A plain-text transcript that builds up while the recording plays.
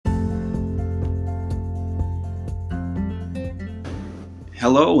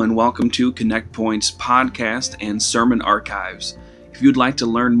Hello and welcome to Connect Point's podcast and sermon archives. If you'd like to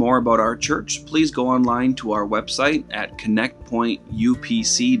learn more about our church, please go online to our website at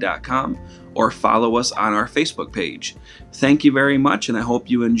connectpointupc.com or follow us on our Facebook page. Thank you very much, and I hope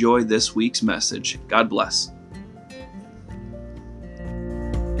you enjoy this week's message. God bless.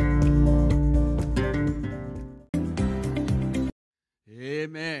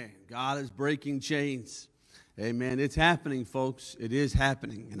 Amen. God is breaking chains. Amen. It's happening, folks. It is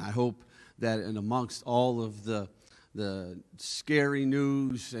happening. And I hope that in amongst all of the scary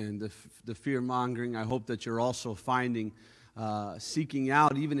news and the fear-mongering, I hope that you're also finding, seeking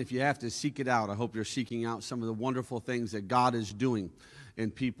out, even if you have to seek it out, I hope you're seeking out some of the wonderful things that God is doing in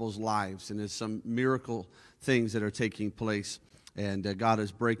people's lives. And there's some miracle things that are taking place. And God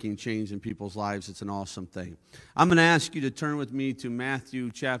is breaking chains in people's lives. It's an awesome thing. I'm going to ask you to turn with me to Matthew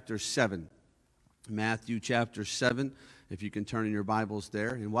chapter 7. Matthew chapter 7, if you can turn in your Bibles there.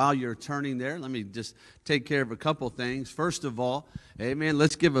 And while you're turning there, let me just take care of a couple things. First of all, amen,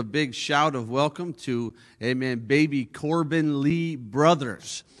 let's give a big shout of welcome to, amen, baby Corbin Lee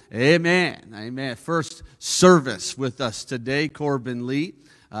Brothers. Amen, amen. First service with us today, Corbin Lee.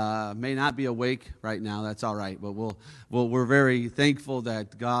 May not be awake right now, that's all right. But we're very thankful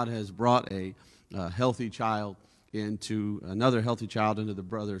that God has brought a healthy child into the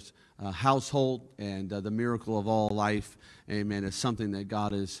brothers' household, and the miracle of all life, amen, is something that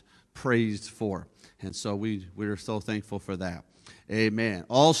God is praised for. And so we're so thankful for that. Amen.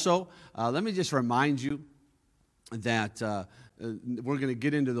 Also, let me just remind you that we're going to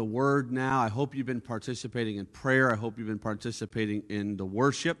get into the Word now. I hope you've been participating in prayer. I hope you've been participating in the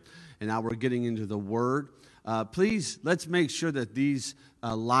worship. And now we're getting into the Word. Please, let's make sure that these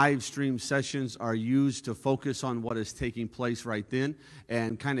live stream sessions are used to focus on what is taking place right then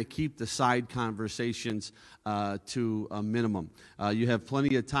and kind of keep the side conversations to a minimum. You have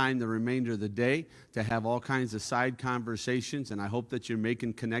plenty of time the remainder of the day to have all kinds of side conversations, and I hope that you're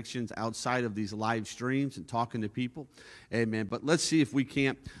making connections outside of these live streams and talking to people. Amen. But let's see if we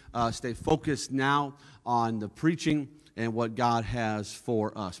can't stay focused now on the preaching and what God has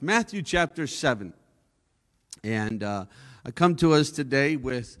for us. Matthew chapter 7. And I come to us today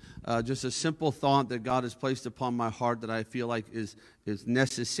with just a simple thought that God has placed upon my heart that I feel like is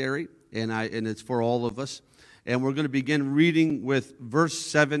necessary, and it's for all of us. And we're going to begin reading with verse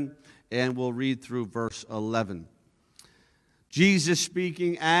 7, and we'll read through verse 11. Jesus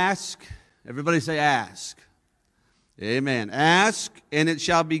speaking, ask. Everybody say ask. Amen. Ask, and it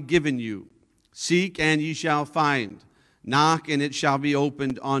shall be given you. Seek, and ye shall find. Knock, and it shall be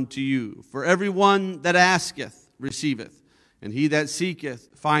opened unto you. For everyone that asketh, receiveth. And he that seeketh,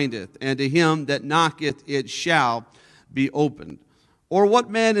 findeth. And to him that knocketh, it shall be opened. Or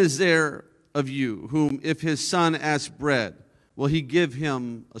what man is there of you, whom if his son ask bread, will he give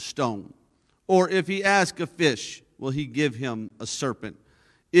him a stone? Or if he ask a fish, will he give him a serpent?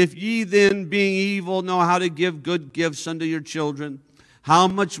 If ye then, being evil, know how to give good gifts unto your children, how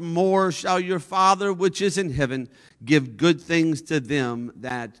much more shall your Father which is in heaven give good things to them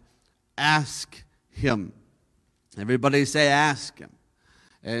that ask him? Everybody say ask him.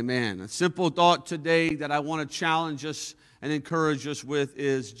 Amen. A simple thought today that I want to challenge us and encourage us with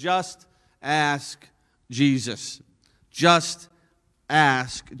is just ask Jesus. Just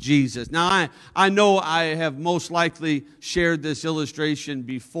ask Jesus. Now, I know I have most likely shared this illustration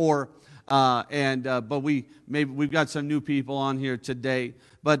before, but we've got some new people on here today.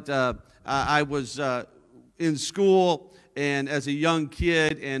 But I was in school and as a young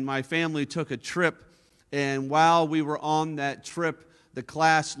kid, and my family took a trip. And while we were on that trip, the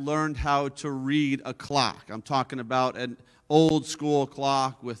class learned how to read a clock. I'm talking about an old school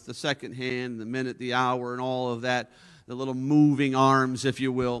clock with the second hand, the minute, the hour, and all of that. The little moving arms, if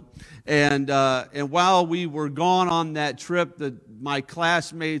you will. And while we were gone on that trip, my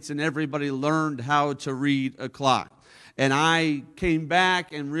classmates and everybody learned how to read a clock. And I came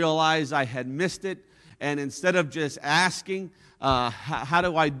back and realized I had missed it. And instead of just asking, how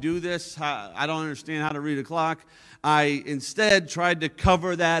do I do this? I don't understand how to read a clock. I instead tried to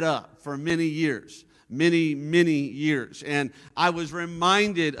cover that up for many years. Many years. And I was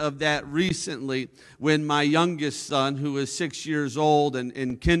reminded of that recently when my youngest son, who is 6 years old and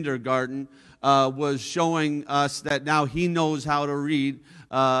in kindergarten, was showing us that now he knows how to read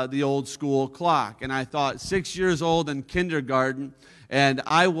the old school clock. And I thought, 6 years old in kindergarten, and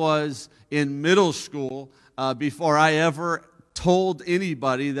I was in middle school before I ever told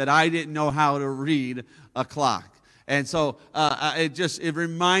anybody that I didn't know how to read a clock. And so it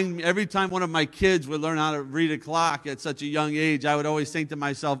reminded me, every time one of my kids would learn how to read a clock at such a young age, I would always think to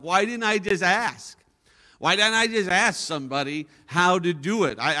myself, why didn't I just ask? Why didn't I just ask somebody how to do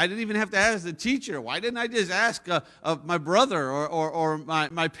it? I didn't even have to ask the teacher. Why didn't I just ask my brother or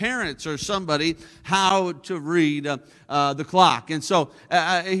my parents or somebody how to read the clock? And so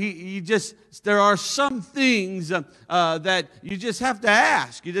there are some things that you just have to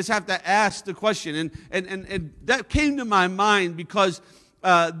ask. You just have to ask the question. And that came to my mind because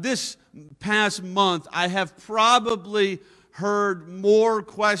this past month I have probably heard more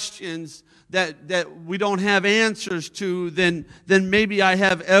questions that we don't have answers to than maybe I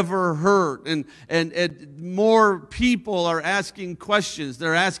have ever heard. And more people are asking questions.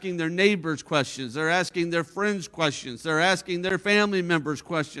 They're asking their neighbors questions. They're asking their friends questions. They're asking their family members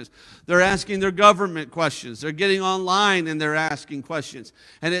questions. They're asking their government questions. They're getting online and they're asking questions.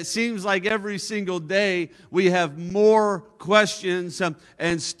 And it seems like every single day we have more questions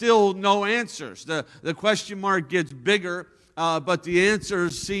and still no answers. The question mark gets bigger. But the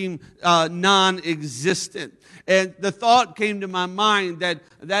answers seem non-existent. And the thought came to my mind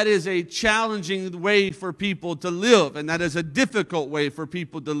that is a challenging way for people to live, and that is a difficult way for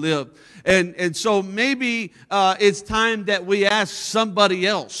people to live. And so maybe it's time that we ask somebody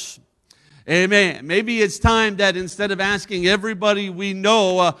else. Amen. Maybe it's time that instead of asking everybody we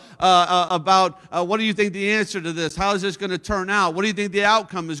know about what do you think the answer to this, how is this going to turn out, what do you think the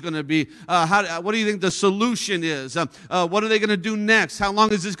outcome is going to be, what do you think the solution is, what are they going to do next, how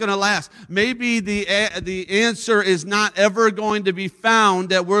long is this going to last? Maybe the answer is not ever going to be found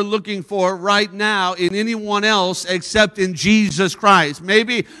that we're looking for right now in anyone else except in Jesus Christ.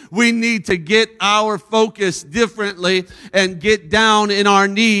 Maybe we need to get our focus differently and get down in our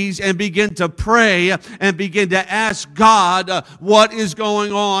knees and begin to pray and begin to ask God what is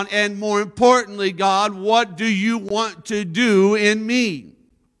going on, and more importantly, God, what do you want to do in me?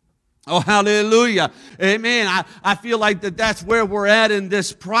 Oh, hallelujah. Amen. I feel like that's where we're at in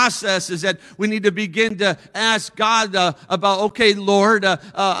this process, is that we need to begin to ask God about, okay, Lord,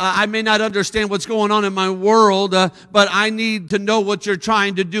 I may not understand what's going on in my world, but I need to know what you're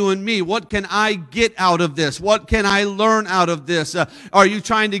trying to do in me. What can I get out of this? What can I learn out of this? Are you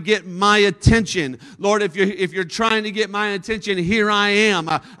trying to get my attention? Lord, if you're trying to get my attention, here I am.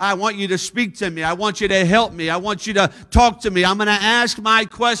 I want you to speak to me. I want you to help me. I want you to talk to me. I'm going to ask my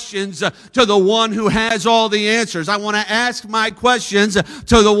questions to the one who has all the answers. I want to ask my questions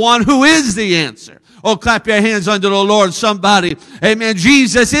to the one who is the answer. Oh, clap your hands unto the Lord, somebody. Amen.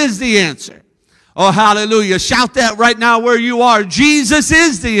 Jesus is the answer. Oh, hallelujah. Shout that right now where you are. Jesus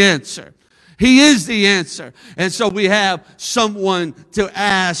is the answer. He is the answer. And so we have someone to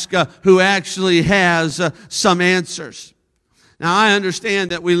ask who actually has some answers. Now, I understand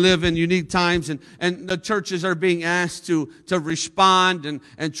that we live in unique times, and the churches are being asked to respond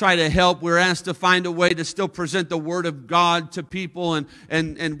and try to help. We're asked to find a way to still present the Word of God to people,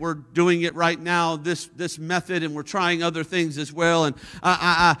 and we're doing it right now, this method, and we're trying other things as well. And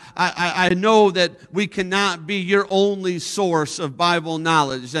I know that we cannot be your only source of Bible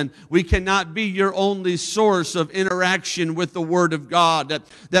knowledge, and we cannot be your only source of interaction with the Word of God,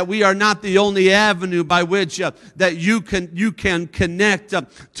 that we are not the only avenue by which that you can connect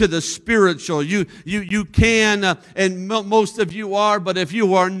to the spiritual. You can, and most of you are, but if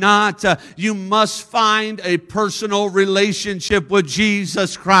you are not, you must find a personal relationship with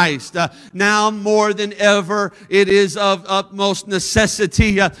Jesus Christ. Now more than ever, it is of utmost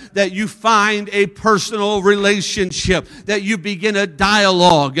necessity that you find a personal relationship, that you begin a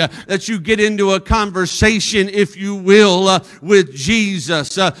dialogue, that you get into a conversation, if you will, with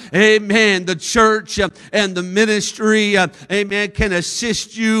Jesus. Amen. The church and the ministry, amen, can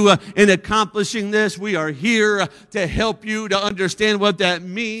assist you in accomplishing this. We are here to help you to understand what that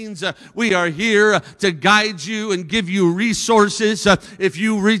means. We are here to guide you and give you resources. If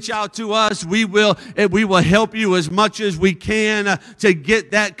you reach out to us, we will help you as much as we can to get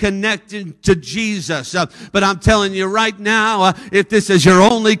that connected to Jesus. But I'm telling you right now, if this is your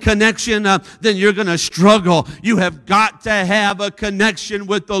only connection, then you're going to struggle. You have got to have a connection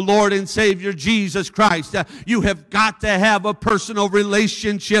with the Lord and Savior Jesus Christ. You have got to have a personal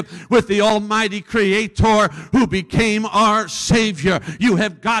relationship with the Almighty Creator who became our Savior. You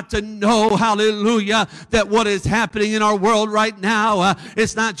have got to know, hallelujah, that what is happening in our world right now,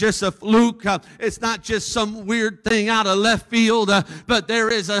 it's not just a fluke, it's not just some weird thing out of left field, but there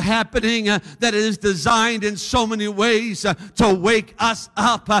is a happening that is designed in so many ways to wake us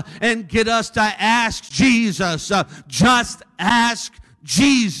up and get us to ask Jesus. Just ask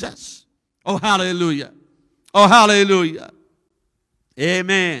Jesus. Oh, hallelujah. Oh, hallelujah.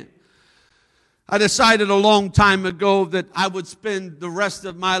 Amen. I decided a long time ago that I would spend the rest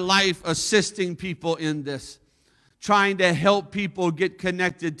of my life assisting people in this, trying to help people get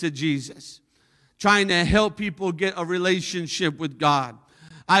connected to Jesus, trying to help people get a relationship with God.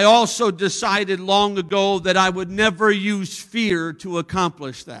 I also decided long ago that I would never use fear to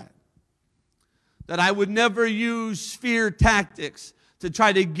accomplish that. That I would never use fear tactics to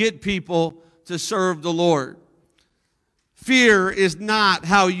try to get people to serve the Lord. Fear is not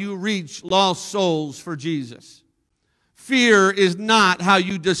how you reach lost souls for Jesus. Fear is not how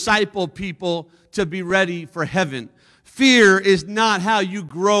you disciple people to be ready for heaven. Fear is not how you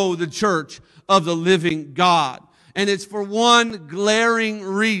grow the church of the living God. And it's for one glaring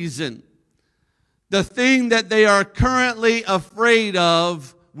reason. The thing that they are currently afraid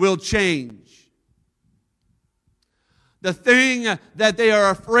of will change. The thing that they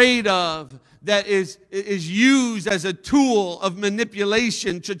are afraid of that is used as a tool of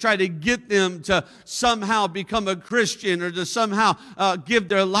manipulation to try to get them to somehow become a Christian or to somehow give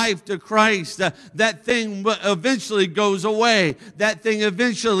their life to Christ, that thing eventually goes away. That thing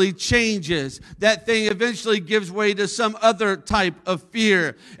eventually changes. That thing eventually gives way to some other type of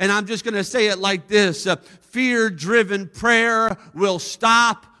fear. And I'm just going to say it like this. Fear-driven prayer will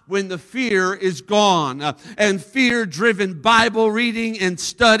stop when the fear is gone. And fear-driven Bible reading and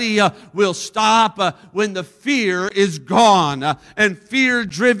study will stop when the fear is gone. And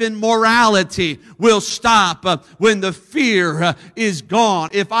fear-driven morality will stop when the fear is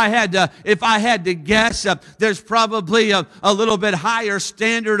gone. If I had to guess, there's probably a little bit higher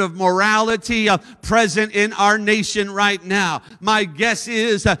standard of morality present in our nation right now. My guess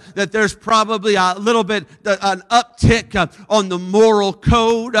is that there's probably a little bit an uptick on the moral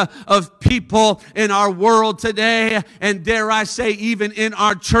code of people in our world today, and dare I say even in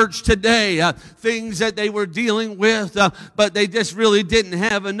our church today, things that they were dealing with, but they just really didn't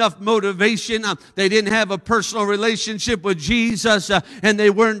have enough motivation. They didn't have a personal relationship with Jesus, and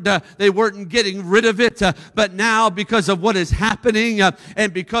they weren't getting rid of it. But now, because of what is happening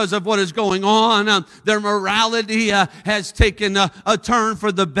and because of what is going on, their morality has taken a turn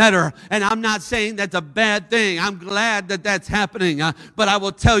for the better. And I'm not saying that's a bad thing. I'm glad that that's happening. But I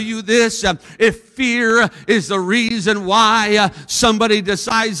will tell you this, if fear is the reason why somebody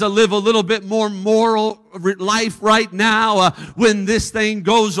decides to live a little bit more moral life right now, when this thing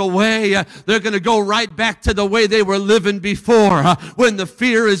goes away, they're going to go right back to the way they were living before. When the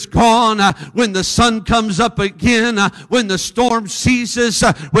fear is gone, when the sun comes up again, when the storm ceases,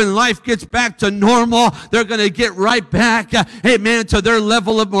 when life gets back to normal, they're going to get right back, amen, to their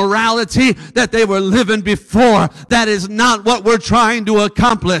level of morality that they were living before. That is not what we're trying to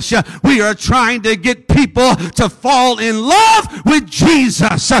accomplish. We are trying to get people to fall in love with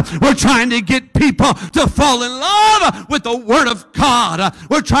Jesus. We're trying to get people to fall in love with the Word of God.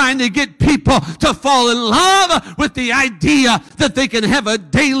 We're trying to get people to fall in love with the idea that they can have a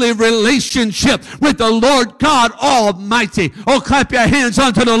daily relationship with the Lord God Almighty. Oh, clap your hands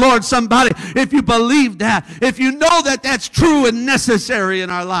unto the Lord, somebody, if you believe that, if you know that that's true and necessary in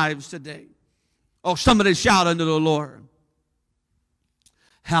our lives today. Oh, somebody shout unto the Lord.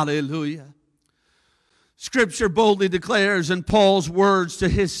 Hallelujah. Scripture boldly declares in Paul's words to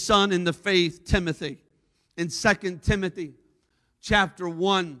his son in the faith, Timothy, in 2 Timothy chapter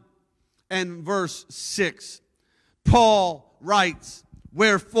 1 and verse 6. Paul writes,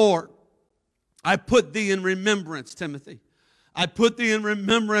 "Wherefore I put thee in remembrance, Timothy. I put thee in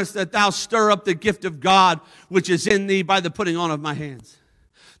remembrance that thou stir up the gift of God which is in thee by the putting on of my hands."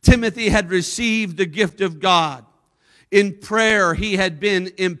 Timothy had received the gift of God. In prayer he had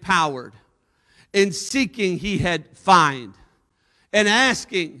been empowered. In seeking he had found. In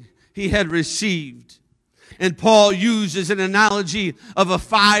asking he had received. And Paul uses an analogy of a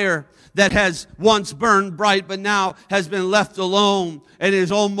fire that has once burned bright but now has been left alone and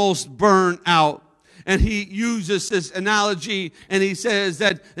is almost burned out. And he uses this analogy and he says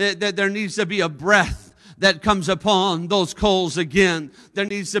that there needs to be a breath that comes upon those coals again. There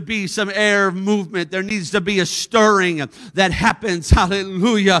needs to be some air movement. There needs to be a stirring that happens,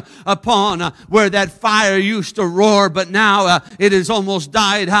 hallelujah, upon where that fire used to roar, but now it has almost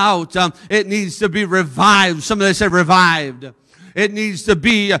died out. It needs to be revived. Somebody say revived. It needs to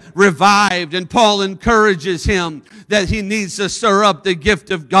be revived. And Paul encourages him that he needs to stir up the gift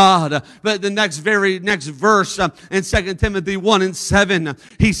of God. But the next verse in 2 Timothy 1 and 7,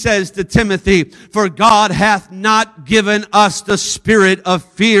 he says to Timothy, "For God hath not given us the spirit of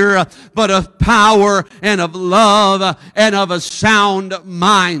fear, but of power and of love and of a sound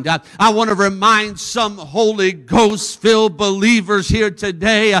mind." I want to remind some Holy Ghost-filled believers here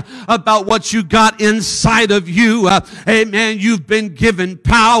today about what you got inside of you. Amen. You've been given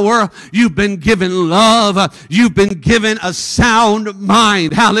power. You've been given love. You've been given a sound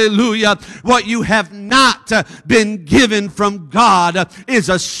mind. Hallelujah. What you have not been given from God is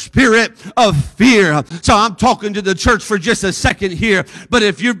a spirit of fear. So I'm talking to the church for just a second here. But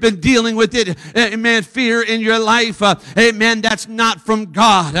if you've been dealing with it, amen, fear in your life, amen, that's not from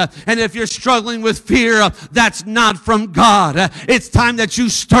God. And if you're struggling with fear, that's not from God. It's time that you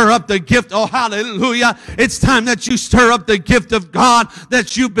stir up the gift. Oh, hallelujah. It's time that you stir up the gift of God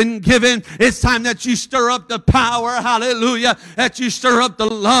that you've been given. It's time that you stir up the power, hallelujah, that you stir up the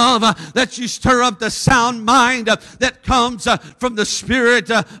love, that you stir up the sound mind that comes from the Spirit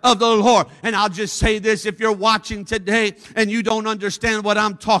of the Lord. And I'll just say this, if you're watching today and you don't understand what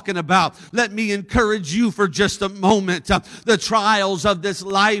I'm talking about, let me encourage you for just a moment. The trials of this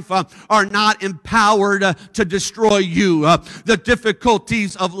life are not empowered to destroy you. The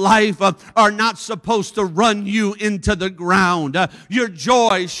difficulties of life are not supposed to run you into the ground. Your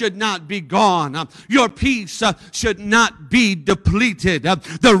joy should not be gone. Your peace should not be depleted.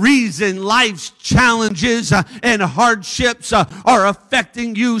 The reason life's challenges and hardships are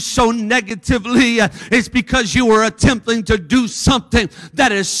affecting you so negatively is because you are attempting to do something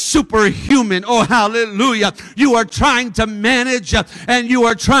that is superhuman. Oh, hallelujah. You are trying to manage and you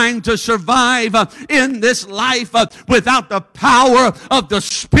are trying to survive in this life without the power of the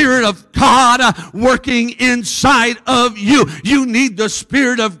Spirit of God working inside of you. You need the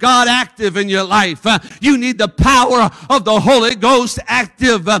Spirit of God active in your life. You need the power of the Holy Ghost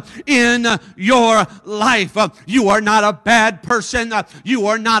active in your life. You are not a bad person. You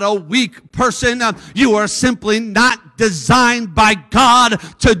are not a weak person. You are simply not designed by God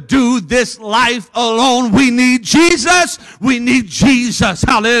to do this life alone. We need Jesus. We need Jesus.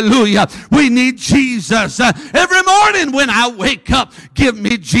 Hallelujah. We need Jesus. Every morning when I wake up, give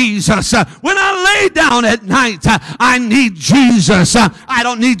me Jesus. When I lay down at night, I need Jesus. I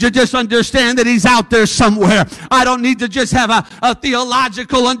don't need to just understand that He's out there somewhere. I don't need to just have a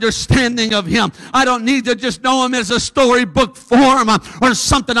theological understanding of Him. I don't need to just know Him as a storybook form or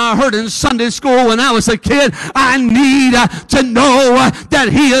something I heard in Sunday school when I was a kid. I need to know that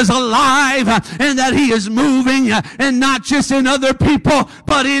He is alive and that He is moving, and not just in other people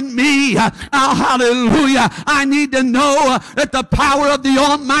but in me. Oh, hallelujah. I need to know that the power of the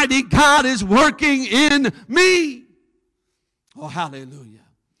Almighty God is working in me. Oh, hallelujah.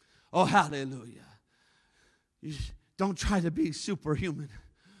 Oh, hallelujah. You don't try to be superhuman.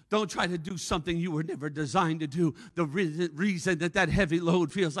 Don't try to do something you were never designed to do. The reason that heavy load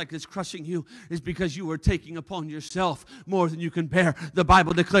feels like it's crushing you is because you are taking upon yourself more than you can bear. The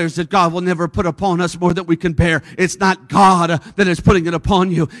Bible declares that God will never put upon us more than we can bear. It's not God that is putting it upon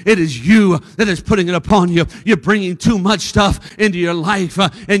you. It is you that is putting it upon you. You're bringing too much stuff into your life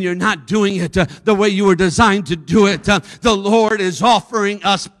and you're not doing it the way you were designed to do it. The Lord is offering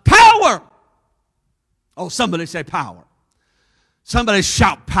us power. Oh, somebody say power. Somebody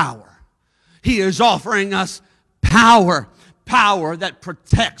shout power. He is offering us power. Power that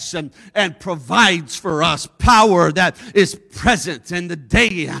protects and provides for us. Power that is present in the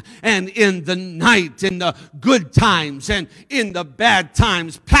day and in the night, in the good times and in the bad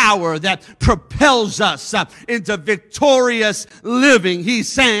times. Power that propels us into victorious living. He's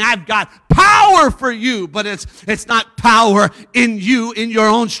saying, I've got power for you, but it's not power in you, in your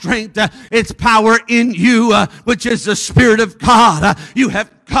own strength. It's power in you, which is the Spirit of God. You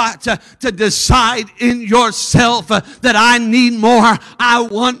have got to decide in yourself that I need more. I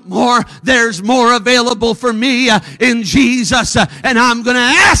want more. There's more available for me in Jesus, and I'm going to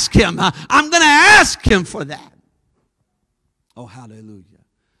ask Him. I'm going to ask Him for that. Oh, hallelujah.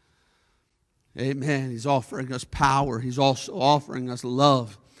 Amen. He's offering us power. He's also offering us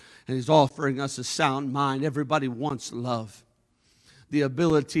love, and He's offering us a sound mind. Everybody wants love. The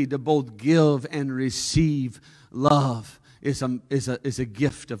ability to both give and receive love is a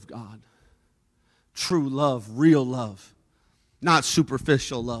gift of God. True love, real love, not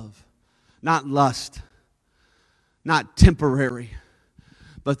superficial love, not lust, not temporary,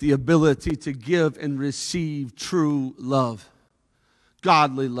 but the ability to give and receive true love,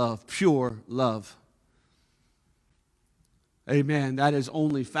 godly love, pure love. Amen. That is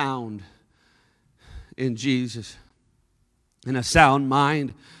only found in Jesus. And a sound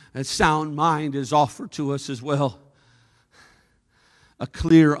mind is offered to us as well. A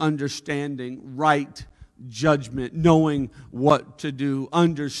clear understanding, right judgment, knowing what to do,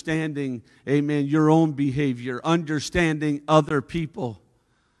 understanding, amen, your own behavior, understanding other people,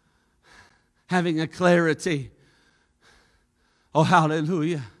 having a clarity. Oh,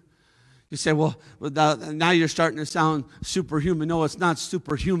 hallelujah. You say, well, now you're starting to sound superhuman. No, it's not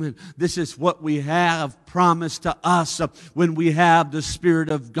superhuman. This is what we have promised to us when we have the Spirit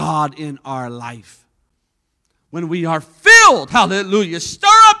of God in our life. When we are filled, hallelujah, stir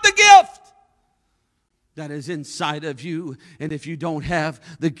up the gift. that is inside of you. And if you don't have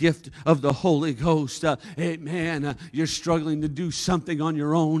the gift of the Holy Ghost, amen, you're struggling to do something on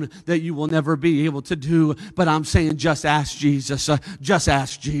your own that you will never be able to do. But I'm saying just ask Jesus. Just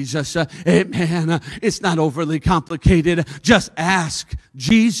ask Jesus. Amen. It's not overly complicated. Just ask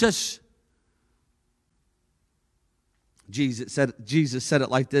Jesus. Jesus said it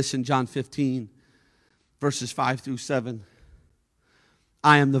like this in John 15, verses 5 through 7.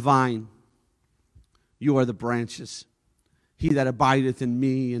 I am the vine. You are the branches. He that abideth in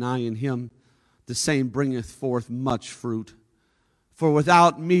me, and I in him, the same bringeth forth much fruit. For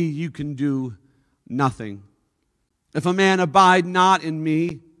without me you can do nothing. If a man abide not in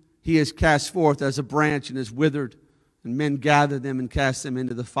me, he is cast forth as a branch and is withered, and men gather them and cast them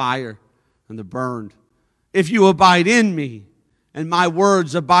into the fire, and they're burned. If you abide in me, and my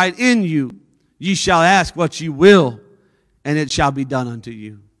words abide in you, ye shall ask what ye will, and it shall be done unto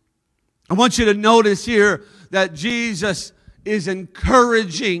you. I want you to notice here that Jesus is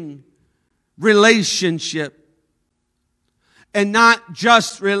encouraging relationship. And not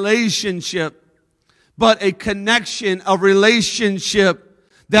just relationship, but a connection, a relationship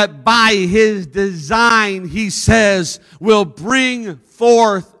that by his design, he says, will bring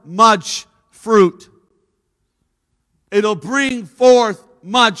forth much fruit. It'll bring forth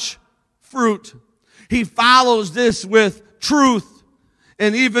much fruit. He follows this with truth.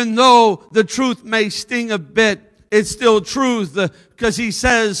 And even though the truth may sting a bit, it's still truth, because he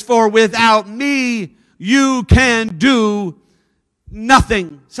says, for without me, you can do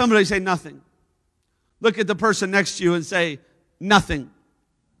nothing. Somebody say nothing. Look at the person next to you and say, nothing.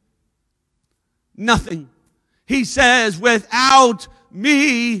 Nothing. He says, without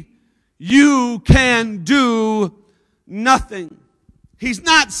me, you can do nothing. He's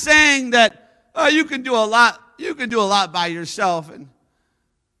not saying that you can do a lot. You can do a lot by yourself. And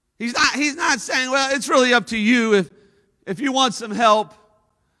he's not saying, well, it's really up to you. If you want some help,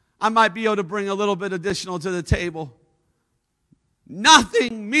 I might be able to bring a little bit additional to the table.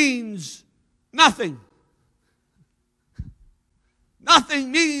 Nothing means nothing.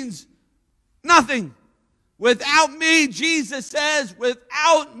 Nothing means nothing. Without me, Jesus says,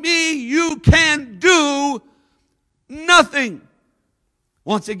 without me, you can do nothing.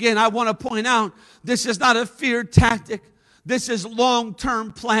 Once again, I want to point out, this is not a fear tactic. This is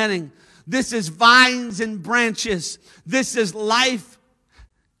long-term planning. This is vines and branches. This is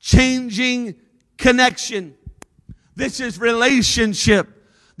life-changing connection. This is relationship.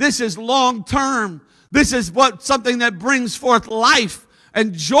 This is long-term. This is something that brings forth life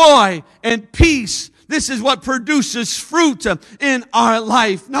and joy and peace. This is what produces fruit in our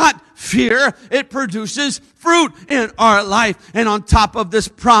life, not fear. It produces fruit in our life. And on top of this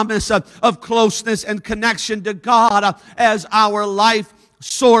promise of closeness and connection to God as our life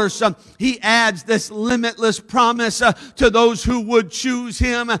source, he adds this limitless promise to those who would choose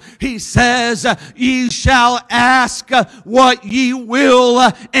him. He says, ye shall ask what ye will,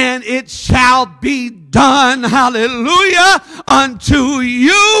 and it shall be done, hallelujah, unto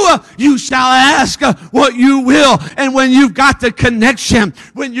you. You shall ask what you will. And when you've got the connection,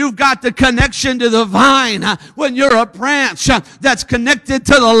 to the vine, when you're a branch that's connected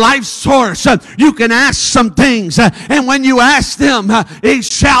to the life source, you can ask some things. And when you ask them, it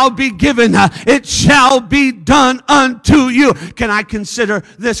shall be given. It shall be done unto you. Can I consider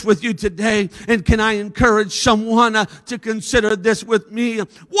this with you today? And can I encourage someone to consider this with me?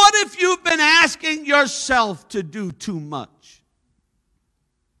 What if you've been asking yourself to do too much?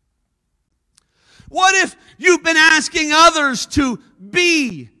 What if you've been asking others to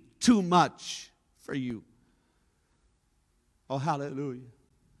be too much for you? Oh, hallelujah.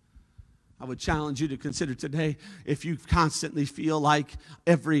 I would challenge you to consider today, if you constantly feel like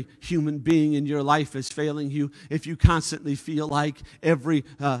every human being in your life is failing you, if you constantly feel like every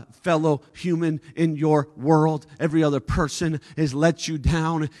fellow human in your world, every other person has let you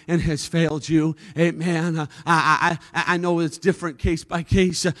down and has failed you, amen. I know it's different case by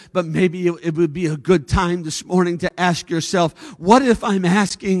case, but maybe it would be a good time this morning to ask yourself, what if I'm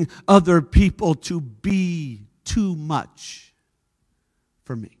asking other people to be too much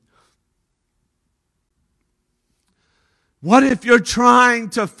for me? What if you're trying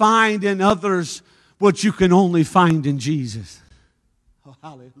to find in others what you can only find in Jesus? Oh,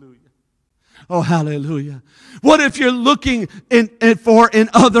 hallelujah. Oh, hallelujah. What if you're looking for in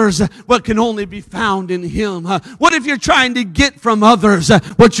others what can only be found in Him? What if you're trying to get from others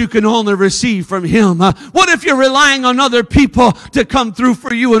what you can only receive from Him? What if you're relying on other people to come through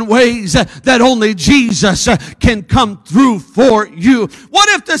for you in ways that only Jesus can come through for you? What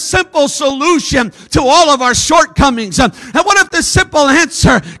if the simple solution to all of our shortcomings, and what if the simple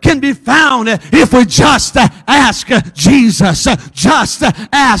answer can be found if we just ask Jesus? Just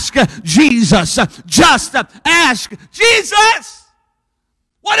ask Jesus. Just ask Jesus.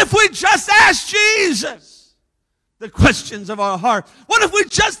 What if we just ask Jesus the questions of our heart? What if we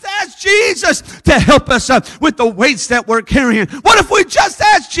just ask Jesus to help us with the weights that we're carrying? What if we just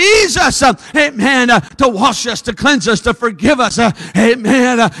ask Jesus, amen, to wash us, to cleanse us, to forgive us?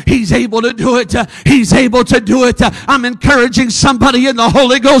 Amen. He's able to do it. He's able to do it. I'm encouraging somebody in the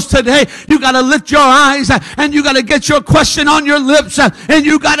Holy Ghost today. You got to lift your eyes and you got to get your question on your lips and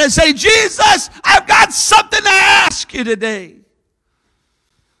you got to say, Jesus, I've got something to ask you today.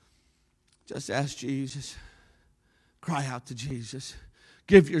 Just ask Jesus. Cry out to Jesus.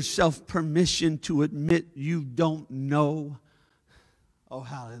 Give yourself permission to admit you don't know. Oh,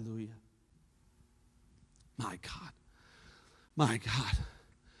 hallelujah. My God. My God.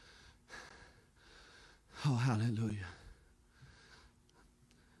 Oh, hallelujah.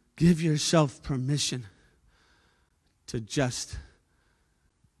 Give yourself permission to just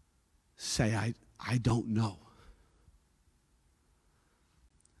say, I don't know.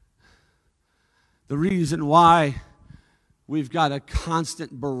 The reason why we've got a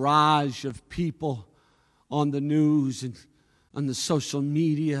constant barrage of people on the news and on the social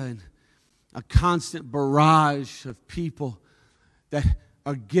media, and a constant barrage of people that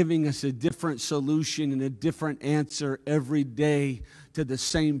are giving us a different solution and a different answer every day to the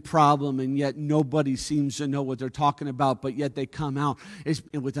same problem, and yet nobody seems to know what they're talking about, but yet they come out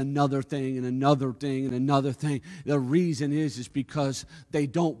with another thing and another thing and another thing. The reason is because they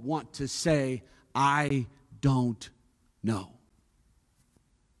don't want to say, I don't know.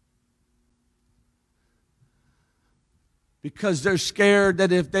 Because they're scared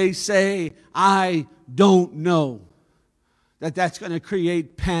that if they say, I don't know, that's going to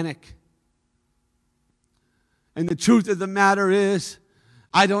create panic. And the truth of the matter is,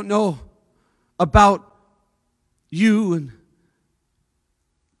 I don't know about you, and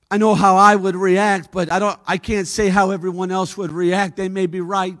I know how I would react, but I can't say how everyone else would react. They may be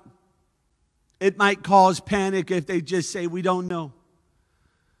right. It might cause panic if they just say, we don't know.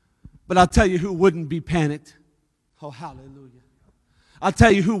 But I'll tell you who wouldn't be panicked. Oh, hallelujah. I'll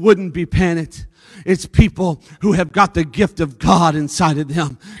tell you who wouldn't be panicked. It's people who have got the gift of God inside of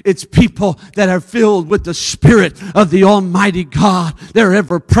them. It's people that are filled with the Spirit of the Almighty God. They're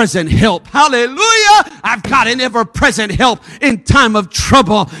ever-present help. Hallelujah! I've got an ever-present help in time of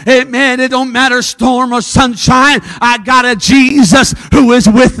trouble. Amen. It don't matter storm or sunshine. I got a Jesus who is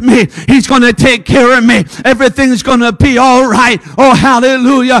with me. He's going to take care of me. Everything's going to be all right. Oh,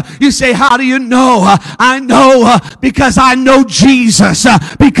 hallelujah. You say, how do you know? I know because I know Jesus.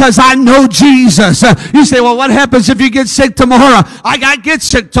 Because I know Jesus. You say, well, what happens if you get sick tomorrow? I got get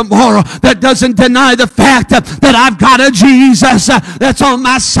sick tomorrow. That doesn't deny the fact that I've got a Jesus that's on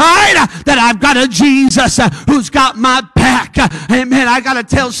my side, that I've got a Jesus who's got my back. Amen. I got to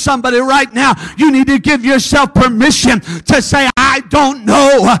tell somebody right now, you need to give yourself permission to say, I don't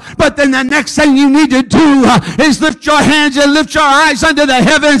know. But then the next thing you need to do is lift your hands and lift your eyes under the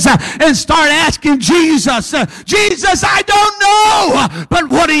heavens and start asking Jesus, Jesus, I don't know, but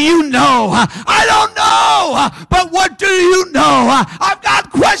what do you know? I don't know, but what do you know? I've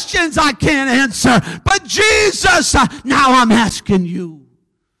got questions I can't answer, but Jesus, now I'm asking you.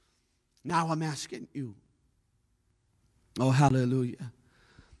 Now I'm asking you. Oh, hallelujah.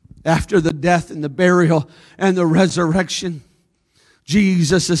 After the death and the burial and the resurrection,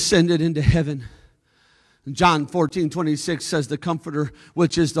 Jesus ascended into heaven. John 14:26 says, the Comforter,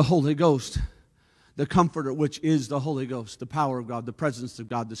 which is the Holy Ghost. The Comforter, which is the Holy Ghost, the power of God, the presence of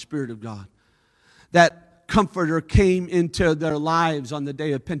God, the Spirit of God. That Comforter came into their lives on the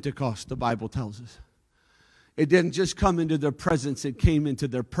day of Pentecost, the Bible tells us. It didn't just come into their presence, it came into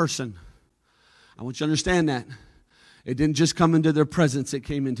their person. I want you to understand that. It didn't just come into their presence, it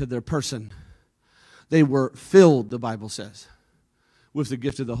came into their person. They were filled, the Bible says, with the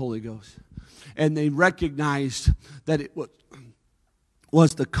gift of the Holy Ghost. And they recognized that it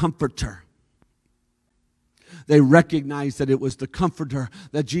was the Comforter. They recognized that it was the Comforter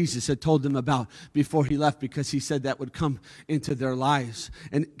that Jesus had told them about before he left, because he said that would come into their lives.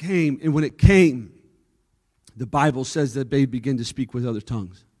 And it came, and when it came, the Bible says that they began to speak with other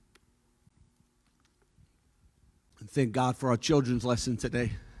tongues. And thank God for our children's lesson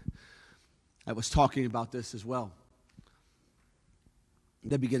today. I was talking about this as well.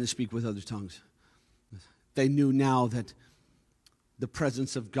 They began to speak with other tongues. They knew now that the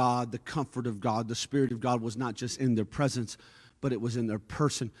presence of God, the comfort of God, the Spirit of God was not just in their presence, but it was in their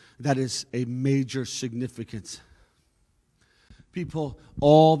person. That is a major significance. People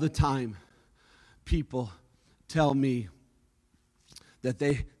all the time, people tell me that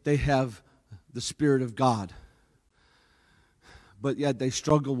they have the Spirit of God, but yet they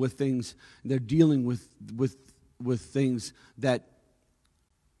struggle with things. They're dealing with things that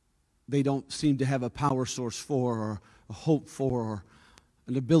they don't seem to have a power source for, or a hope for, or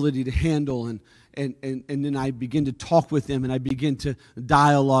an ability to handle. And then I begin to talk with them, and I begin to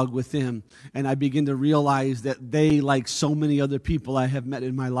dialogue with them, and I begin to realize that they, like so many other people I have met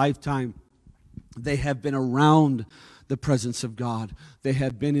in my lifetime, they have been around the presence of God. They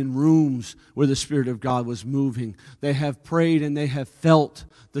have been in rooms where the Spirit of God was moving. They have prayed and they have felt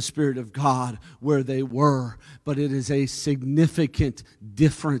the Spirit of God where they were. But it is a significant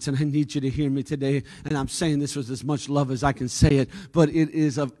difference, and I need you to hear me today. And I'm saying this with as much love as I can say it, but it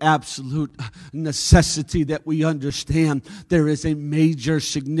is of absolute necessity that we understand there is a major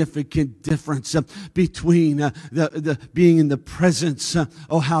significant difference between the being in the presence,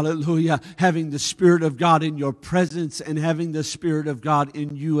 oh hallelujah, having the Spirit of God in your presence and having the Spirit of God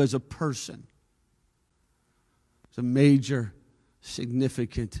in you as a person. It's a major,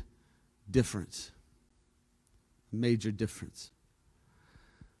 significant difference. Major difference.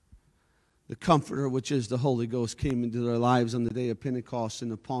 The Comforter, which is the Holy Ghost, came into their lives on the day of Pentecost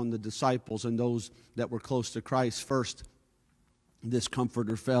and upon the disciples and those that were close to Christ. First, this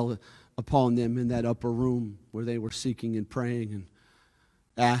Comforter fell upon them in that upper room where they were seeking and praying and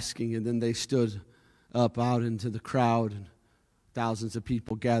asking, and then they stood up out into the crowd, and thousands of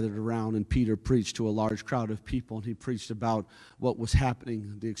people gathered around, and Peter preached to a large crowd of people, and he preached about what was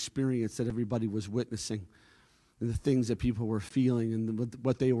happening, the experience that everybody was witnessing, and the things that people were feeling, and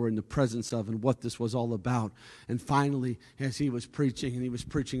what they were in the presence of, and what this was all about. And finally, as he was preaching, and he was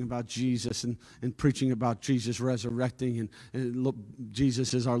preaching about Jesus, and preaching about Jesus resurrecting, and look,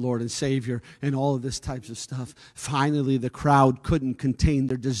 Jesus is our Lord and Savior, and all of this types of stuff, finally the crowd couldn't contain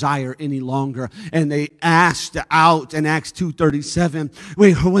their desire any longer, and they asked out in Acts 2:37,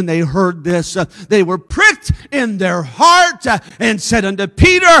 when they heard this, they were pricked in their heart, and said unto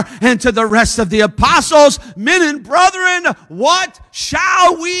Peter and to the rest of the apostles, Men and brethren, what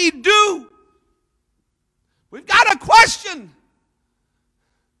shall we do? We've got a question.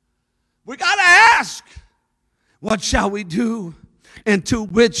 We got to ask, what shall we do? And to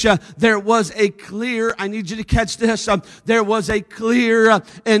which there was a clear, I need you to catch this, there was a clear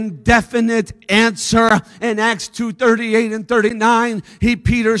and definite answer. In Acts 2:38 and 39,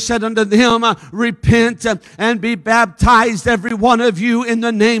 Peter said unto them, Repent and be baptized every one of you in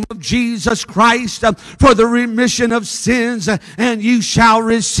the name of Jesus Christ for the remission of sins, and you shall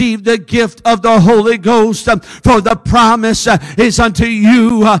receive the gift of the Holy Ghost, for the promise is unto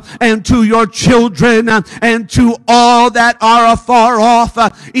you and to your children and to all that are afar off,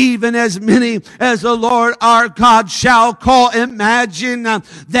 even as many as the Lord our God shall call. Imagine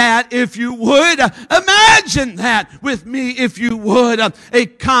that, if you would. Imagine that with me, if you would. A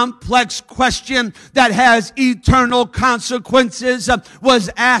complex question that has eternal consequences was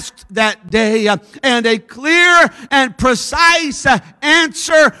asked that day, and a clear and precise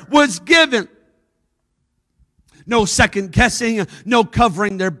answer was given. No second guessing, no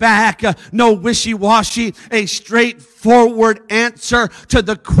covering their back, no wishy-washy, a straightforward answer to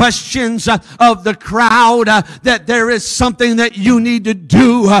the questions of the crowd, that there is something that you need to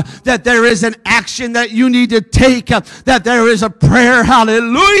do, that there is an action that you need to take, that there is a prayer,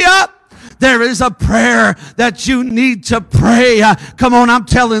 hallelujah. There is a prayer that you need to pray. Come on, I'm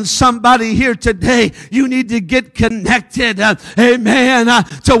telling somebody here today, you need to get connected, amen,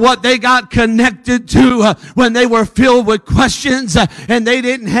 to what they got connected to when they were filled with questions and they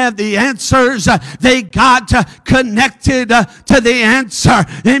didn't have the answers. They got connected to the answer.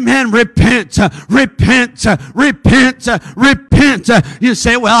 Amen. Repent, repent, repent, repent. You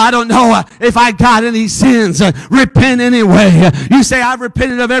say, well, I don't know if I got any sins. Repent anyway. You say, I've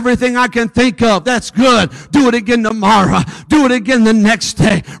repented of everything I can think of. That's good. Do it again tomorrow. Do it again the next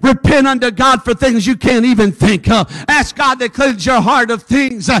day. Repent unto God for things you can't even think of. Ask God to cleanse your heart of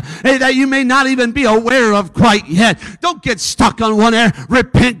things that you may not even be aware of quite yet. Don't get stuck on one area.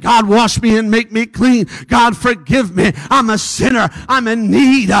 Repent. God, wash me and make me clean. God, forgive me. I'm a sinner. I'm in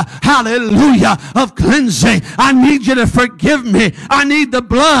need, hallelujah, of cleansing. I need you to forgive me. me. I need the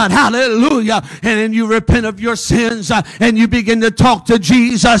blood. Hallelujah. And then you repent of your sins and you begin to talk to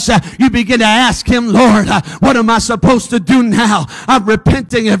Jesus. You begin to ask him, Lord, what am I supposed to do now? I'm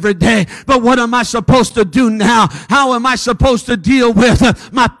repenting every day, but what am I supposed to do now? How am I supposed to deal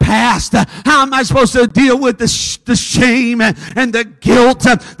with my past? How am I supposed to deal with the shame and the guilt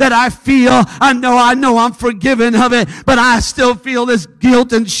that I feel? I know I'm forgiven of it, but I still feel this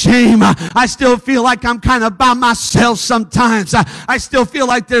guilt and shame. I still feel like I'm kind of by myself sometimes. I still feel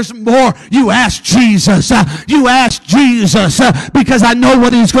like there's more. You ask Jesus. You ask Jesus, because I know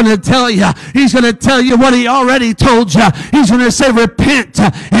what he's going to tell you. He's going to tell you what he already told you. He's going to say repent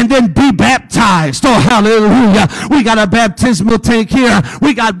and then be baptized. Oh, hallelujah. We got a baptismal tank here.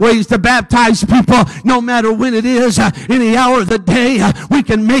 We got ways to baptize people no matter when it is, any hour of the day. We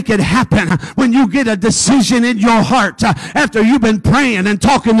can make it happen. When you get a decision in your heart after you've been praying and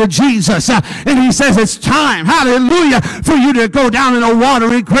talking to Jesus, and he says it's time, hallelujah, for you to go down in a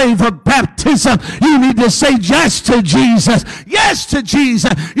watery grave of baptism, you need to say yes to Jesus. Yes to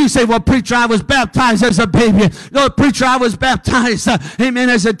Jesus. You say, well, preacher, I was baptized as a baby. No, preacher, I was baptized, amen,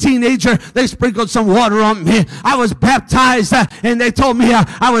 as a teenager. They sprinkled some water on me. I was baptized, and they told me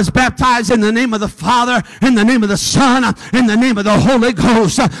I was baptized in the name of the Father, in the name of the Son, in the name of the Holy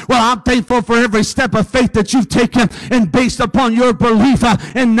Ghost. Well, I'm thankful for every step of faith that you've taken and based upon your belief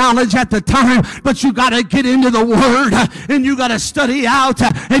and knowledge at the time. But you got to get into the Word, and you got to study out,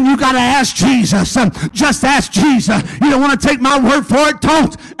 and you got to ask Jesus. Just ask Jesus. You don't want to take my word for it?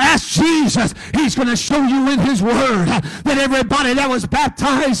 Don't. Ask Jesus. He's going to show you in his Word that everybody that was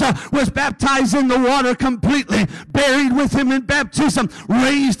baptized in the water completely, buried with him in baptism,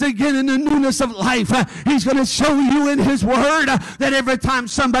 raised again in the newness of life. He's going to show you in his Word that every time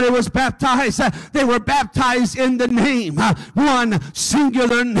somebody was baptized, they were baptized in the name, one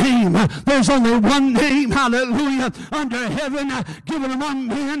singular name. There's only one name, hallelujah, under heaven given among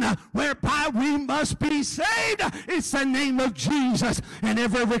men whereby we must be saved. It's the name of Jesus. And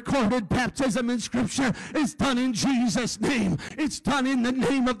every recorded baptism in Scripture is done in Jesus' name. It's done in the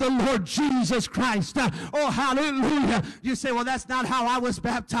name of the Lord Jesus Christ. Oh, hallelujah. You say, well, that's not how I was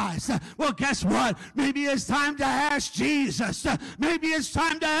baptized. Well, guess what? Maybe it's time to ask Jesus. Maybe it's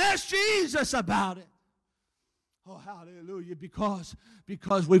time to ask Jesus about it. Oh, hallelujah. Because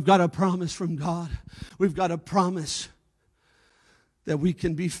we've got a promise from God. We've got a promise that we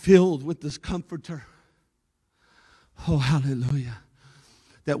can be filled with this Comforter. Oh, hallelujah.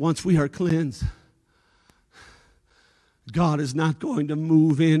 That once we are cleansed, God is not going to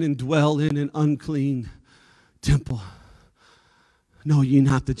move in and dwell in an unclean temple. Know ye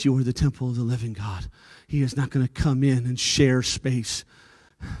not that you are the temple of the living God? He is not going to come in and share space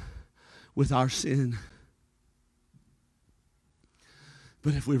with our sin.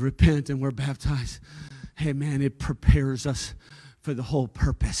 But if we repent and we're baptized, hey man, it prepares us for the whole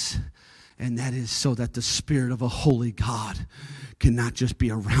purpose. And that is so that the Spirit of a holy God can not just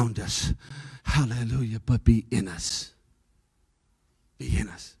be around us, hallelujah, but be in us. Be in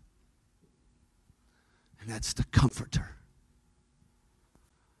us. And that's the Comforter.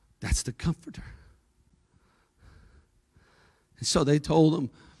 That's the Comforter. And so they told him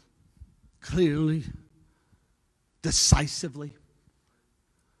clearly, decisively,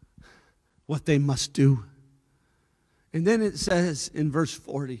 what they must do. And then it says in verse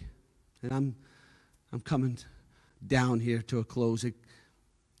 40, and I'm coming down here to a close.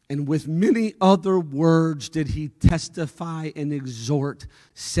 And with many other words did he testify and exhort,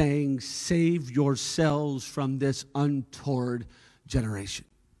 saying, save yourselves from this untoward generation.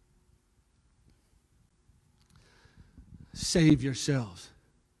 Save yourselves.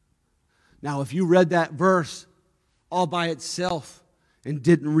 Now, if you read that verse all by itself and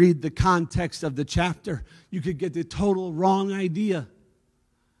didn't read the context of the chapter, you could get the total wrong idea.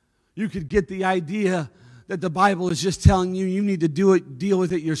 You could get the idea that the Bible is just telling you you need to deal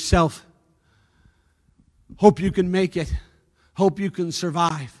with it yourself. Hope you can make it. Hope you can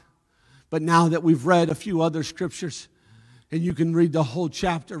survive. But now that we've read a few other scriptures, and you can read the whole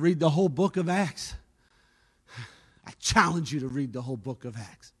chapter, read the whole book of Acts, I challenge you to read the whole book of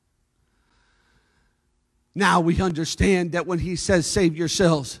Acts. Now we understand that when he says save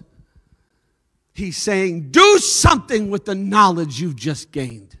yourselves, he's saying do something with the knowledge you've just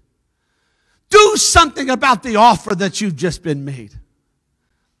gained. Do something about the offer that you've just been made.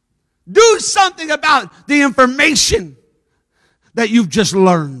 Do something about the information that you've just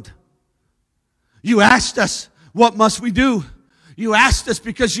learned. You asked us, what must we do? You asked us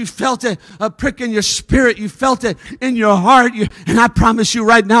because you felt it, a prick in your spirit. You felt it in your heart. And I promise you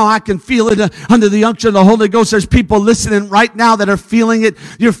right now, I can feel it under the unction of the Holy Ghost. There's people listening right now that are feeling it.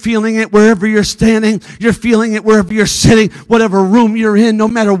 You're feeling it wherever you're standing. You're feeling it wherever you're sitting, whatever room you're in, no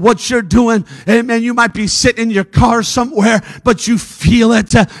matter what you're doing. Amen. You might be sitting in your car somewhere, but you feel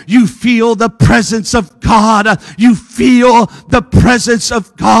it. You feel the presence of God. You feel the presence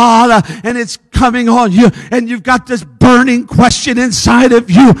of God, and it's coming on you, and you've got this burning question inside of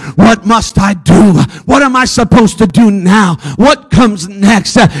you. What must I do? What am I supposed to do now? What comes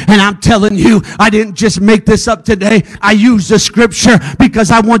next? And I'm telling you, I didn't just make this up today. I used the scripture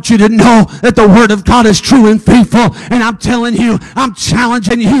because I want you to know that the word of God is true and faithful. And I'm telling you, I'm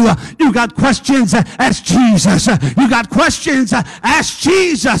challenging you. You got questions? Ask Jesus. You got questions? Ask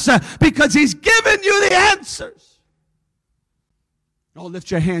Jesus, because he's given you the answers. Oh,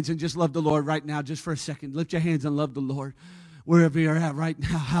 lift your hands and just love the Lord right now, just for a second. Lift your hands and love the Lord wherever you're at right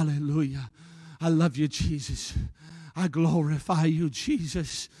now. Hallelujah. I love you, Jesus. I glorify you,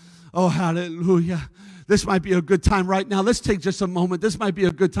 Jesus. Oh, hallelujah. This might be a good time right now. Let's take just a moment. This might be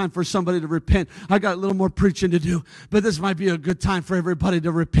a good time for somebody to repent. I got a little more preaching to do, but this might be a good time for everybody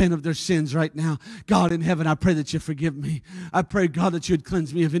to repent of their sins right now. God in heaven, I pray that you forgive me. I pray, God, that you'd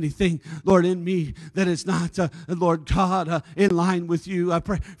cleanse me of anything, Lord, in me that is not, Lord God, in line with you. I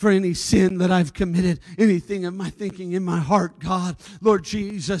pray for any sin that I've committed, anything in my thinking, in my heart, God. Lord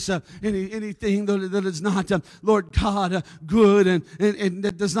Jesus, anything that is not, Lord God, good and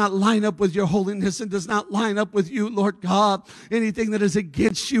that does not line up with your holiness and does not line up with you, Lord God. Anything that is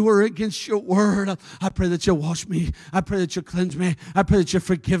against you or against your word, I pray that you wash me. I pray that you cleanse me. I pray that you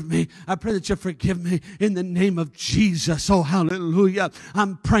forgive me. I pray that you forgive me in the name of Jesus. Oh, hallelujah.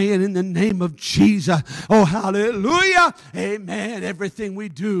 I'm praying in the name of Jesus. Oh, hallelujah. Amen. Everything we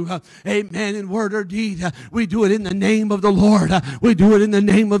do, amen, in word or deed, we do it in the name of the Lord. We do it in the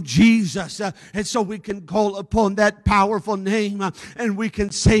name of Jesus. And so we can call upon that powerful name and we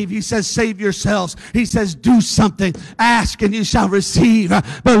can save. He says, save yourselves. He says, do something. Ask and you shall receive.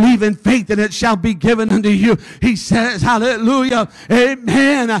 Believe in faith and it shall be given unto you. He says, hallelujah,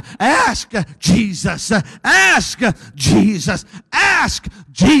 amen. Ask Jesus. Ask Jesus. Ask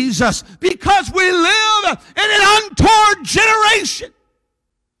Jesus, because we live in an untoward generation.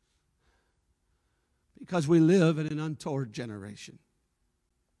 Because we live in an untoward generation.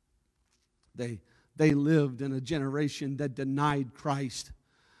 They lived in a generation that denied Christ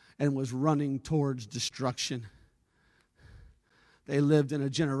and was running towards destruction. They lived in a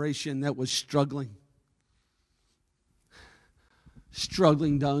generation that was struggling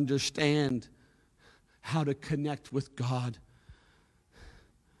to understand how to connect with God.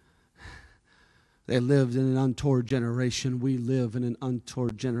 They lived in an untoward generation. We live in an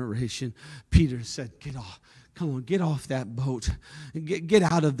untoward generation. Peter said, get off. Come on, get off that boat. Get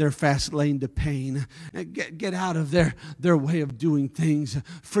out of their fast lane to pain. Get out of their way of doing things.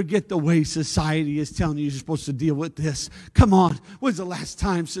 Forget the way society is telling you you're supposed to deal with this. Come on. When's the last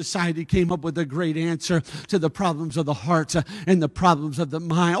time society came up with a great answer to the problems of the heart and the problems of the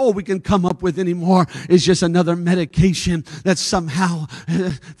mind? All we can come up with anymore is just another medication that somehow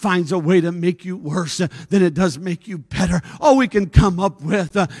finds a way to make you worse than it does make you better. All we can come up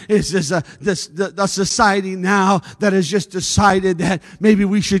with is the society now that has just decided that maybe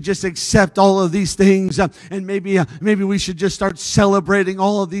we should just accept all of these things and maybe we should just start celebrating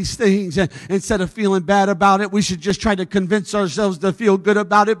all of these things instead of feeling bad about it. We should just try to convince ourselves to feel good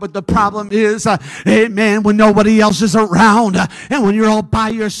about it. But the problem is, amen, when nobody else is around and when you're all by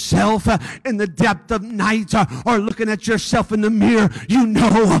yourself in the depth of night or looking at yourself in the mirror, you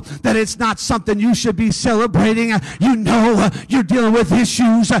know that it's not something you should be celebrating. You know you're dealing with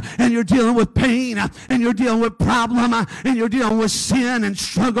issues and you're dealing with pain and you're dealing with problem and you're dealing with sin and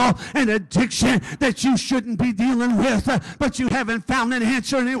struggle and addiction that you shouldn't be dealing with, but you haven't found an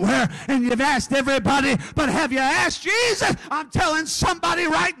answer anywhere, and you've asked everybody, but have you asked Jesus? I'm telling somebody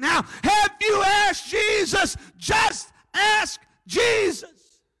right now, have you asked Jesus? Just ask Jesus.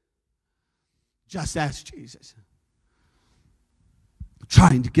 Just ask Jesus.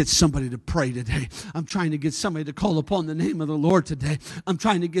 Trying to get somebody to pray today. I'm trying to get somebody to call upon the name of the Lord today. I'm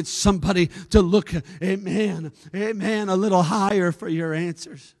trying to get somebody to look, amen, a little higher for your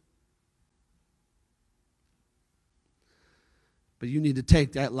answers. But you need to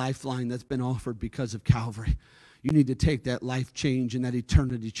take that lifeline that's been offered because of Calvary. You need to take that life change and that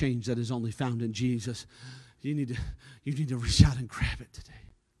eternity change that is only found in Jesus. You need to reach out and grab it today.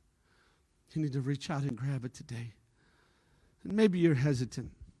 You need to reach out and grab it today. And maybe you're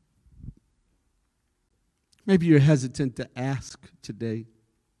hesitant. Maybe you're hesitant to ask today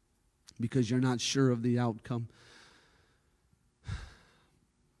because you're not sure of the outcome.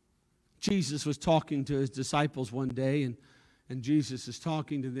 Jesus was talking to his disciples one day, and Jesus is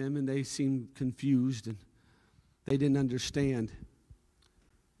talking to them, and they seemed confused, and they didn't understand.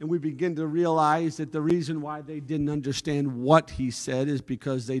 And we begin to realize that the reason why they didn't understand what he said is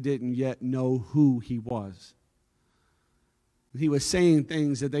because they didn't yet know who he was. He was saying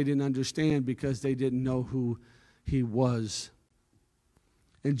things that they didn't understand because they didn't know who he was.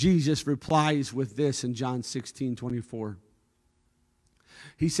 And Jesus replies with this in John 16:24.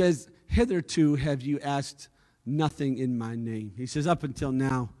 He says, "Hitherto have you asked nothing in my name." He says, up until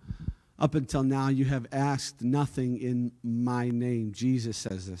now you have asked nothing in my name. Jesus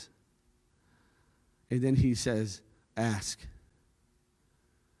says this. And then he says, ask,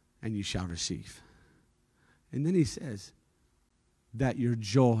 and you shall receive. And then he says, that your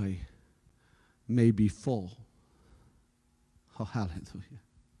joy may be full. Oh, hallelujah.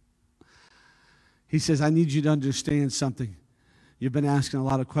 He says, I need you to understand something. You've been asking a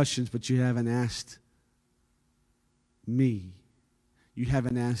lot of questions, but you haven't asked me. You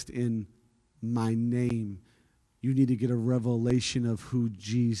haven't asked in my name. You need to get a revelation of who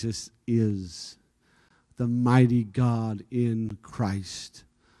Jesus is. The mighty God in Christ.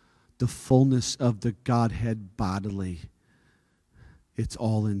 The fullness of the Godhead bodily. It's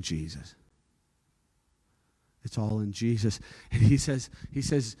all in Jesus. It's all in Jesus. And he says,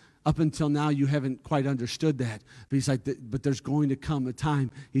 up until now you haven't quite understood that. But he's like, but there's going to come a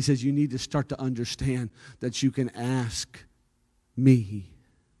time. He says you need to start to understand that you can ask me.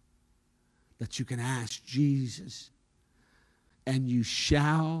 That you can ask Jesus. And you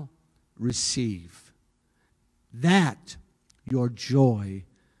shall receive. That your joy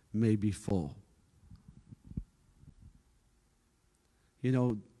may be full. You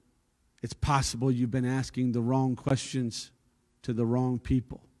know, it's possible you've been asking the wrong questions to the wrong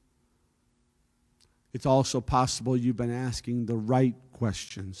people. It's also possible you've been asking the right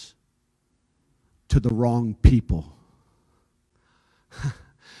questions to the wrong people.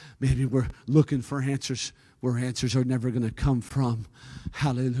 Maybe we're looking for answers where answers are never going to come from.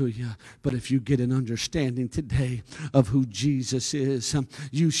 Hallelujah. But if you get an understanding today of who Jesus is,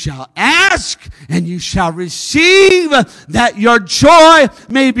 you shall ask and you shall receive, that your joy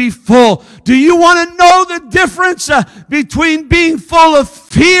may be full. Do you want to know the difference between being full of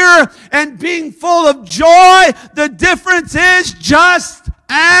fear and being full of joy? The difference is just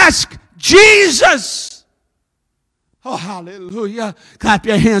ask Jesus. Oh, hallelujah. Clap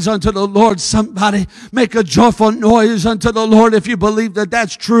your hands unto the Lord, somebody. Make a joyful noise unto the Lord if you believe that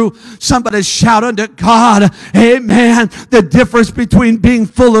that's true. Somebody shout unto God. Amen. The difference between being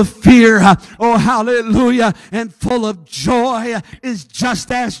full of fear, oh, hallelujah, and full of joy is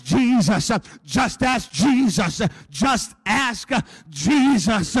just ask Jesus. Just ask Jesus. Just ask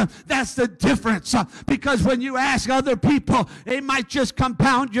Jesus. That's the difference. Because when you ask other people, it might just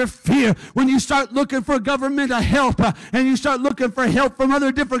compound your fear. When you start looking for governmental help, and you start looking for help from other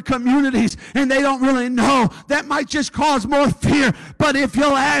different communities and they don't really know, that might just cause more fear. But if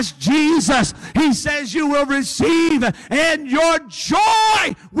you'll ask Jesus, he says you will receive and your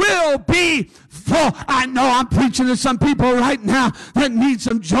joy will be full. I know I'm preaching to some people right now that need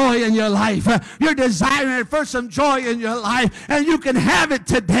some joy in your life. You're desiring for some joy in your life, and you can have it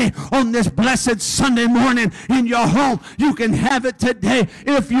today on this blessed Sunday morning in your home. You can have it today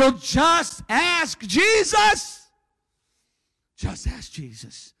if you'll just ask Jesus. Just ask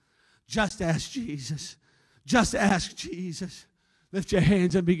Jesus. Just ask Jesus. Just ask Jesus. Lift your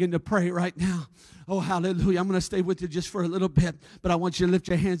hands and begin to pray right now. Oh, hallelujah. I'm going to stay with you just for a little bit, but I want you to lift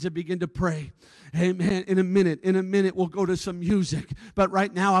your hands and begin to pray. Amen. In a minute, we'll go to some music. But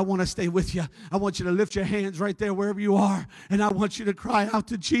right now, I want to stay with you. I want you to lift your hands right there wherever you are. And I want you to cry out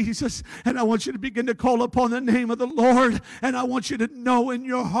to Jesus. And I want you to begin to call upon the name of the Lord. And I want you to know in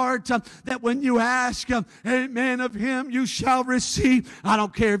your heart that when you ask, amen, of him, you shall receive. I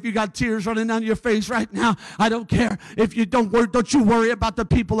don't care if you got tears running down your face right now. I don't care if you don't you worry about the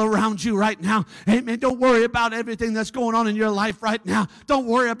people around you right now. Amen. Don't worry about everything that's going on in your life right now. Don't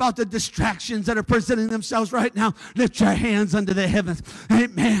worry about the distractions that are presenting themselves right now. Lift your hands unto the heavens.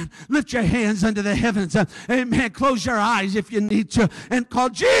 Amen. Lift your hands unto the heavens. Amen. Close your eyes if you need to and call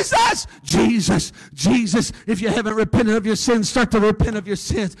Jesus. Jesus. Jesus. If you haven't repented of your sins, start to repent of your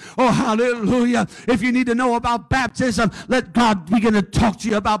sins. Oh, hallelujah. If you need to know about baptism, let God begin to talk to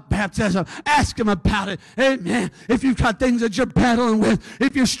you about baptism. Ask him about it. Amen. If you've got things that you're battling with,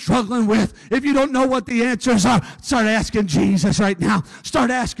 if you're struggling with, if you don't know what the answers are, start asking Jesus right now. Start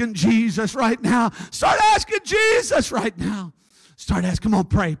asking Jesus right now. Start asking Jesus right now. Start asking. Come on,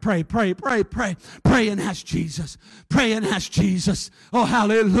 pray. Pray and ask Jesus. Pray and ask Jesus. Oh,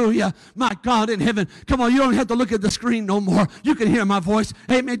 hallelujah. My God in heaven. Come on, you don't have to look at the screen no more. You can hear my voice.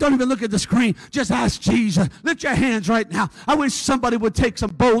 Amen. Don't even look at the screen. Just ask Jesus. Lift your hands right now. I wish somebody would take some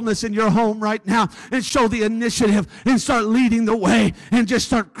boldness in your home right now and show the initiative and start leading the way and just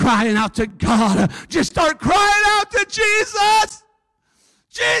start crying out to God. Just start crying out to Jesus.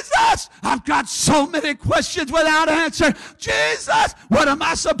 Jesus, I've got so many questions without answer. Jesus, what am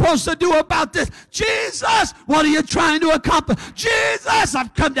I supposed to do about this? Jesus, what are you trying to accomplish? Jesus,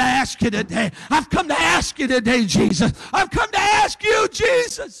 I've come to ask you today. I've come to ask you today, Jesus. I've come to ask you,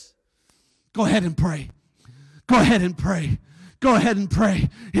 Jesus. Go ahead and pray. Go ahead and pray. Go ahead and pray.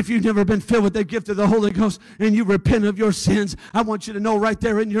 If you've never been filled with the gift of the Holy Ghost and you repent of your sins, I want you to know right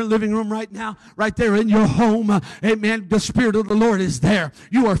there in your living room right now, right there in your home, amen, the Spirit of the Lord is there.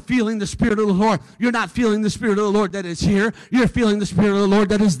 You are feeling the Spirit of the Lord. You're not feeling the Spirit of the Lord that is here. You're feeling the Spirit of the Lord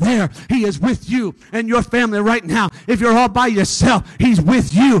that is there. He is with you and your family right now. If you're all by yourself, He's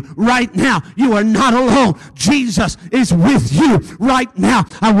with you right now. You are not alone. Jesus is with you right now.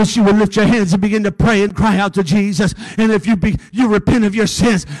 I wish you would lift your hands and begin to pray and cry out to Jesus. And if you repent of your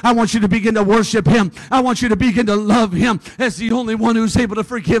sins, I want you to begin to worship Him. I want you to begin to love Him as the only one who's able to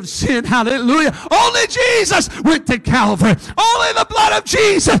forgive sin. Hallelujah. Only Jesus went to Calvary. Only the blood of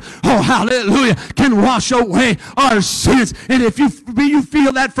Jesus, oh hallelujah, can wash away our sins. And if you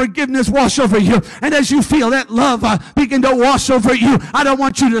feel that forgiveness wash over you, and as you feel that love begin to wash over you, I don't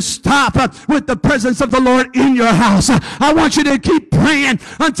want you to stop with the presence of the Lord in your house. I want you to keep praying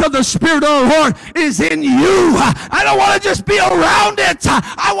until the Spirit of the Lord is in you. I don't want to just be around it.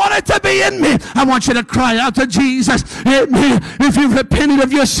 I want it to be in me. I want you to cry out to Jesus. Amen. If you've repented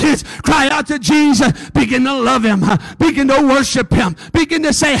of your sins, cry out to Jesus. Begin to love Him. Begin to worship Him. Begin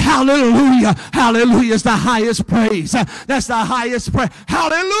to say hallelujah. Hallelujah is the highest praise. That's the highest praise.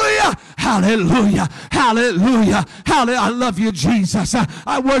 Hallelujah. Hallelujah. Hallelujah. Hallelujah. I love you, Jesus.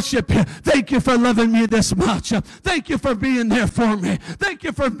 I worship you. Thank you for loving me this much. Thank you for being there for me. Thank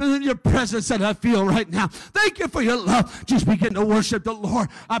you for your presence that I feel right now. Thank you for your love. Just begin to worship the Lord.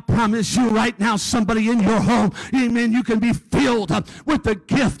 I promise you right now, somebody in your home, amen, you can be filled with the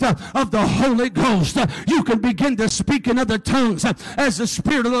gift of the Holy Ghost. You can begin to speak in other tongues as the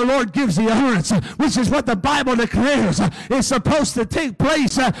Spirit of the Lord gives the utterance, which is what the Bible declares is supposed to take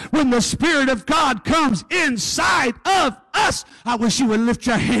place when the Spirit of God comes inside of us. I wish you would lift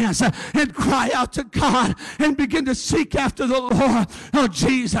your hands and cry out to God and begin to seek after the Lord. Oh,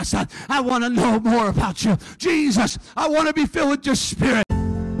 Jesus, I want to know more about you. Jesus, I want to be filled with your Spirit.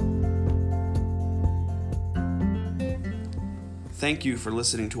 Thank you for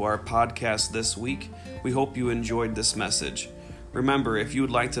listening to our podcast this week. We hope you enjoyed this message. Remember, if you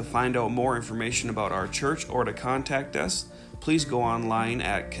would like to find out more information about our church or to contact us, please go online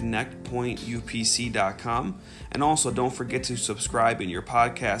at connectpointupc.com. And also don't forget to subscribe in your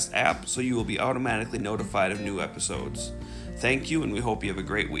podcast app so you will be automatically notified of new episodes. Thank you, and we hope you have a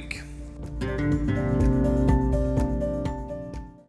great week.